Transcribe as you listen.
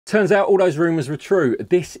Turns out all those rumours were true.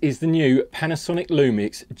 This is the new Panasonic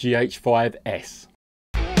Lumix GH5S.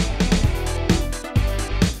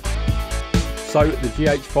 So the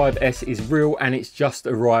GH5S is real and it's just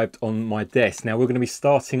arrived on my desk. Now we're going to be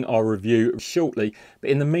starting our review shortly, but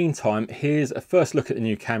in the meantime, here's a first look at the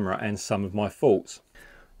new camera and some of my thoughts.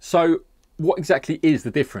 So what exactly is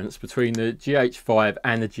the difference between the GH5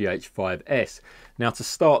 and the GH5S? Now to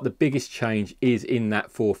start, the biggest change is in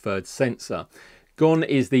that 4/3 sensor. Gone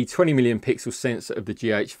is the 20 million pixel sensor of the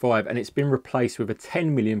GH5 and it's been replaced with a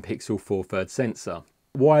 10 million pixel 4/3 sensor.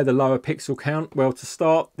 Why the lower pixel count? Well, to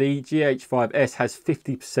start, the GH5S has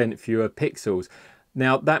 50% fewer pixels.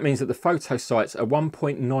 Now that means that the photo sites are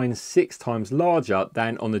 1.96 times larger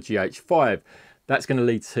than on the GH5. That's going to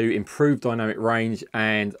lead to improved dynamic range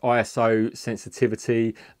and ISO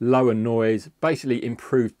sensitivity, lower noise, basically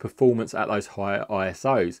improved performance at those higher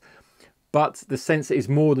ISOs. But the sensor is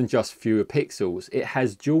more than just fewer pixels. It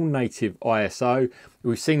has dual native ISO.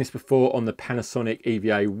 We've seen this before on the Panasonic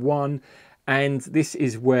EVA1, and this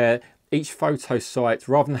is where each photo site,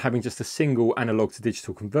 rather than having just a single analog to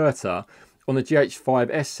digital converter, on the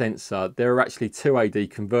GH5S sensor, there are actually two AD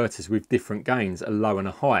converters with different gains, a low and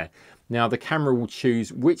a high. Now the camera will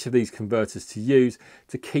choose which of these converters to use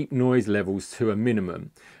to keep noise levels to a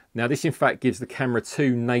minimum. Now this in fact gives the camera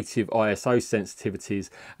two native ISO sensitivities,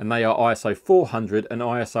 and they are ISO 400 and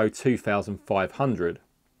ISO 2500.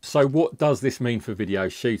 So what does this mean for video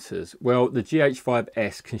shooters? Well, the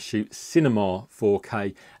GH5S can shoot cinema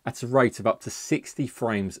 4K at a rate of up to 60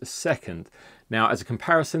 frames a second. Now as a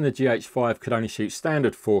comparison, the GH5 could only shoot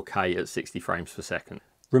standard 4K at 60 frames per second.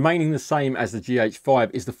 Remaining the same as the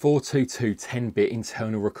GH5 is the 422 10-bit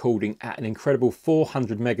internal recording at an incredible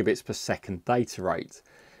 400 megabits per second data rate.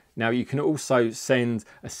 Now you can also send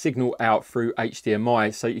a signal out through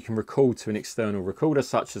HDMI so you can record to an external recorder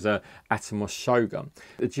such as a Atomos Shogun.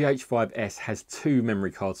 The GH5S has two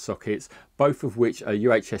memory card sockets, both of which are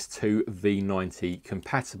UHS 2 V90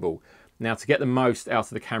 compatible. Now to get the most out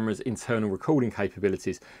of the camera's internal recording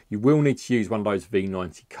capabilities, you will need to use one of those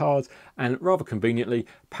V90 cards, and rather conveniently,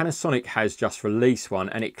 Panasonic has just released one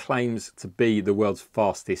and it claims to be the world's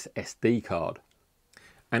fastest SD card.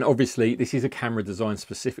 And obviously this is a camera designed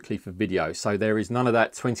specifically for video, so there is none of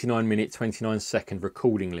that 29-minute, 29-second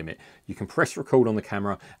recording limit. You can press record on the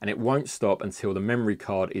camera and it won't stop until the memory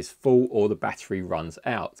card is full or the battery runs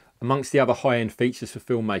out. Amongst the other high-end features for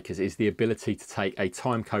filmmakers is the ability to take a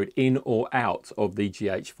timecode in or out of the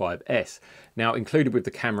GH5S. Now included with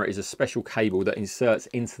the camera is a special cable that inserts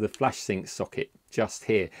into the flash sync socket just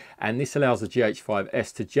here, and this allows the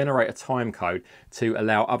GH5S to generate a timecode to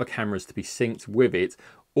allow other cameras to be synced with it,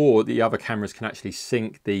 or the other cameras can actually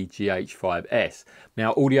sync the GH5S.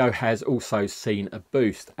 Now audio has also seen a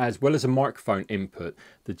boost as well as a microphone input.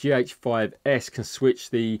 The GH5S can switch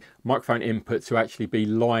the microphone input to actually be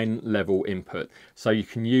line level input, so you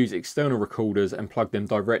can use external recorders and plug them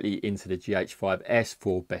directly into the GH5S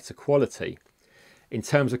for better quality. In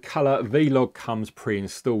terms of colour, Vlog comes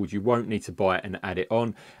pre-installed. You won't need to buy it and add it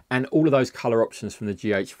on. And all of those colour options from the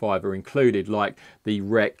GH5 are included, like the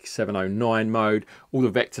Rec 709 mode, all the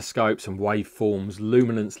vector scopes and waveforms,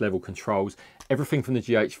 luminance level controls. Everything from the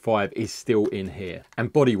GH5 is still in here.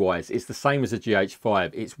 And body-wise, it's the same as the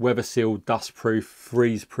GH5. It's weather sealed, dust proof,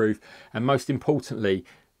 freeze proof, and most importantly,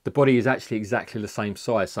 the body is actually exactly the same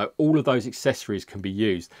size, so all of those accessories can be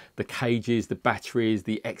used. The cages, the batteries,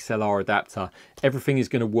 the XLR adapter, everything is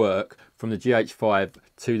going to work from the GH5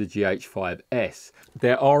 to the GH5S.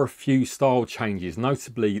 There are a few style changes,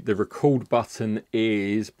 notably the record button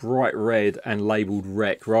is bright red and labelled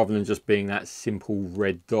Rec rather than just being that simple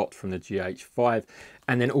red dot from the GH5.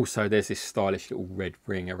 And then also there's this stylish little red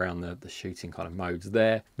ring around the shooting kind of modes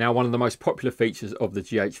there. Now one of the most popular features of the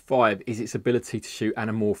GH5 is its ability to shoot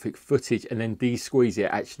anamorphic footage and then de-squeeze it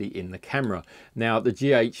actually in the camera. Now the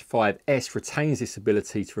GH5S retains this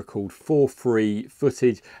ability to record 4:3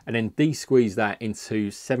 footage and then de-squeeze that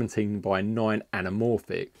into 17:9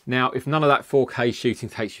 anamorphic. Now if none of that 4K shooting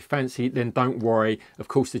takes your fancy, then don't worry. Of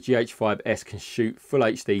course the GH5S can shoot full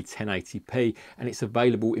HD 1080p and it's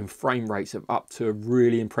available in frame rates of up to a really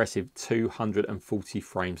impressive 240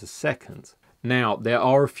 frames a second. Now, there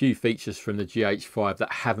are a few features from the GH5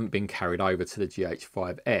 that haven't been carried over to the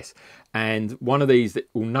GH5S, and one of these that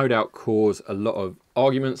will no doubt cause a lot of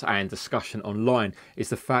arguments and discussion online is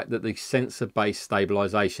the fact that the sensor-based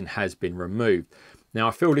stabilization has been removed. Now,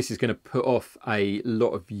 I feel this is going to put off a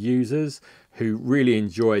lot of users who really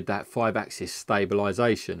enjoyed that 5-axis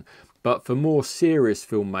stabilization. But for more serious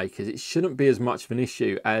filmmakers, it shouldn't be as much of an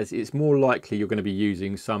issue, as it's more likely you're going to be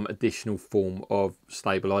using some additional form of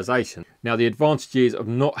stabilization. Now, the advantages of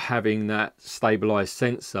not having that stabilized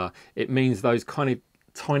sensor, it means those kind of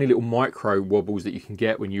tiny little micro wobbles that you can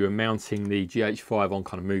get when you are mounting the GH5 on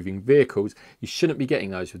kind of moving vehicles, you shouldn't be getting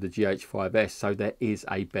those with the GH5S, so there is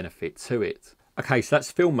a benefit to it. Okay, so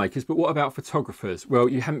that's filmmakers, but what about photographers? Well,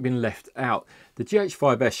 you haven't been left out. The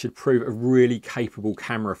GH5S should prove a really capable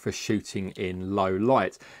camera for shooting in low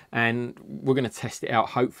light, and we're going to test it out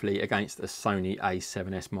hopefully against a Sony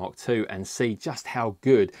a7S Mark II and see just how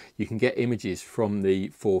good you can get images from the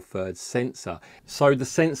 4/3 sensor. So the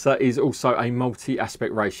sensor is also a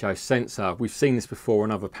multi-aspect ratio sensor. We've seen this before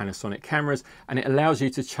on other Panasonic cameras, and it allows you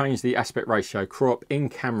to change the aspect ratio crop in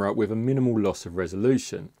camera with a minimal loss of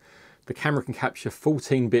resolution. The camera can capture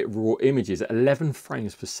 14-bit raw images at 11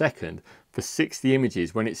 frames per second for 60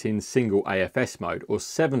 images when it's in single AFS mode, or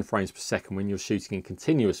 7 frames per second when you're shooting in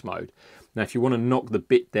continuous mode. Now, if you want to knock the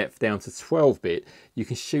bit depth down to 12-bit, you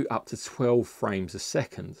can shoot up to 12 frames a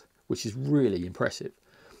second, which is really impressive.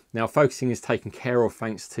 Now, focusing is taken care of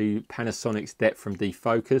thanks to Panasonic's depth from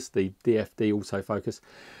defocus, the DFD autofocus.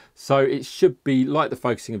 So it should be like the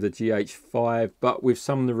focusing of the GH5, but with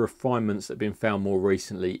some of the refinements that have been found more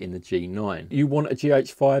recently in the G9. You want a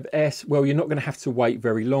GH5S? Well, you're not going to have to wait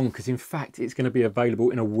very long, because in fact it's going to be available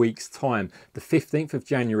in a week's time. The 15th of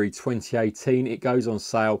January 2018, it goes on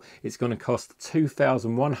sale. It's going to cost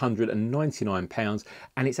 £2,199,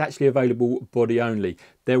 and it's actually available body only.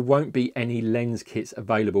 There won't be any lens kits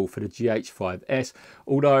available for the GH5S,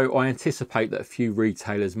 although I anticipate that a few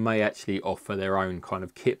retailers may actually offer their own kind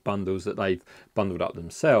of kit bundles that they've bundled up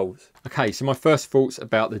themselves. Okay, so my first thoughts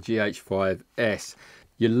about the GH5S.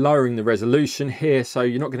 You're lowering the resolution here, so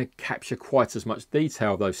you're not going to capture quite as much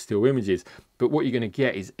detail of those still images, but what you're going to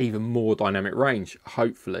get is even more dynamic range,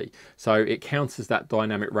 hopefully. So it counters that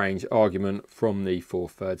dynamic range argument from the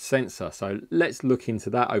 4/3 sensor. So let's look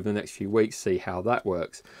into that over the next few weeks, see how that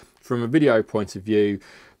works. From a video point of view,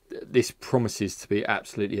 this promises to be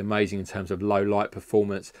absolutely amazing in terms of low light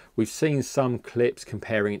performance. We've seen some clips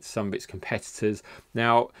comparing it to some of its competitors.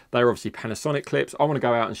 Now, they're obviously Panasonic clips. I want to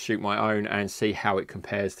go out and shoot my own and see how it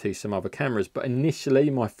compares to some other cameras. But initially,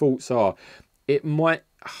 my thoughts are it might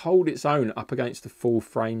hold its own up against the full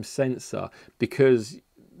frame sensor, because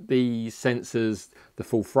the sensors, the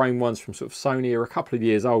full frame ones from sort of Sony, are a couple of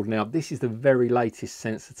years old now. This is the very latest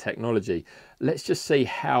sensor technology. Let's just see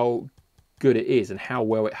how good it is and how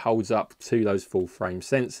well it holds up to those full frame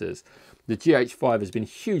sensors. The GH5 has been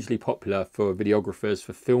hugely popular for videographers,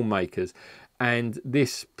 for filmmakers, and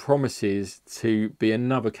this promises to be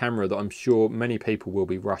another camera that I'm sure many people will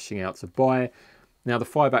be rushing out to buy. Now, the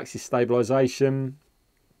 5-axis stabilization,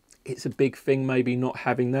 it's a big thing maybe not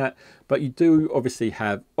having that, but you do obviously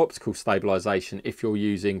have optical stabilization if you're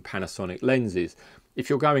using Panasonic lenses. If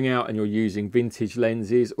you're going out and you're using vintage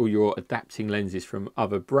lenses, or you're adapting lenses from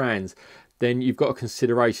other brands, then you've got a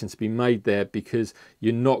consideration to be made there, because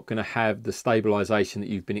you're not going to have the stabilization that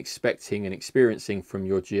you've been expecting and experiencing from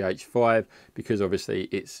your GH5, because obviously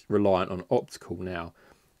it's reliant on optical now.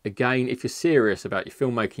 Again, if you're serious about your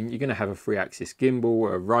filmmaking, you're going to have a 3-axis gimbal,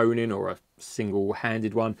 or a Ronin, or a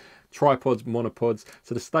single-handed one, tripods, monopods,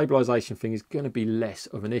 so the stabilization thing is going to be less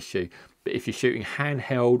of an issue. But if you're shooting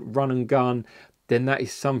handheld, run and gun, then that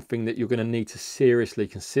is something that you're going to need to seriously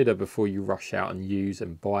consider before you rush out and use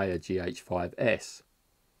and buy a GH5S.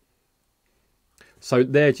 So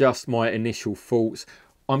they're just my initial thoughts.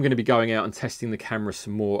 I'm going to be going out and testing the camera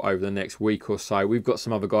some more over the next week or so. We've got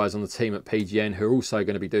some other guys on the team at PGN who are also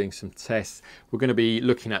going to be doing some tests. We're going to be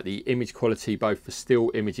looking at the image quality, both for still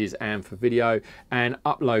images and for video, and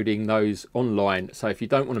uploading those online. So if you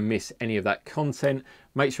don't want to miss any of that content,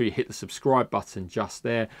 make sure you hit the subscribe button just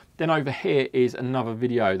there. Then over here is another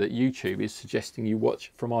video that YouTube is suggesting you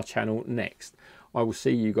watch from our channel next. I will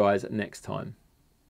see you guys next time.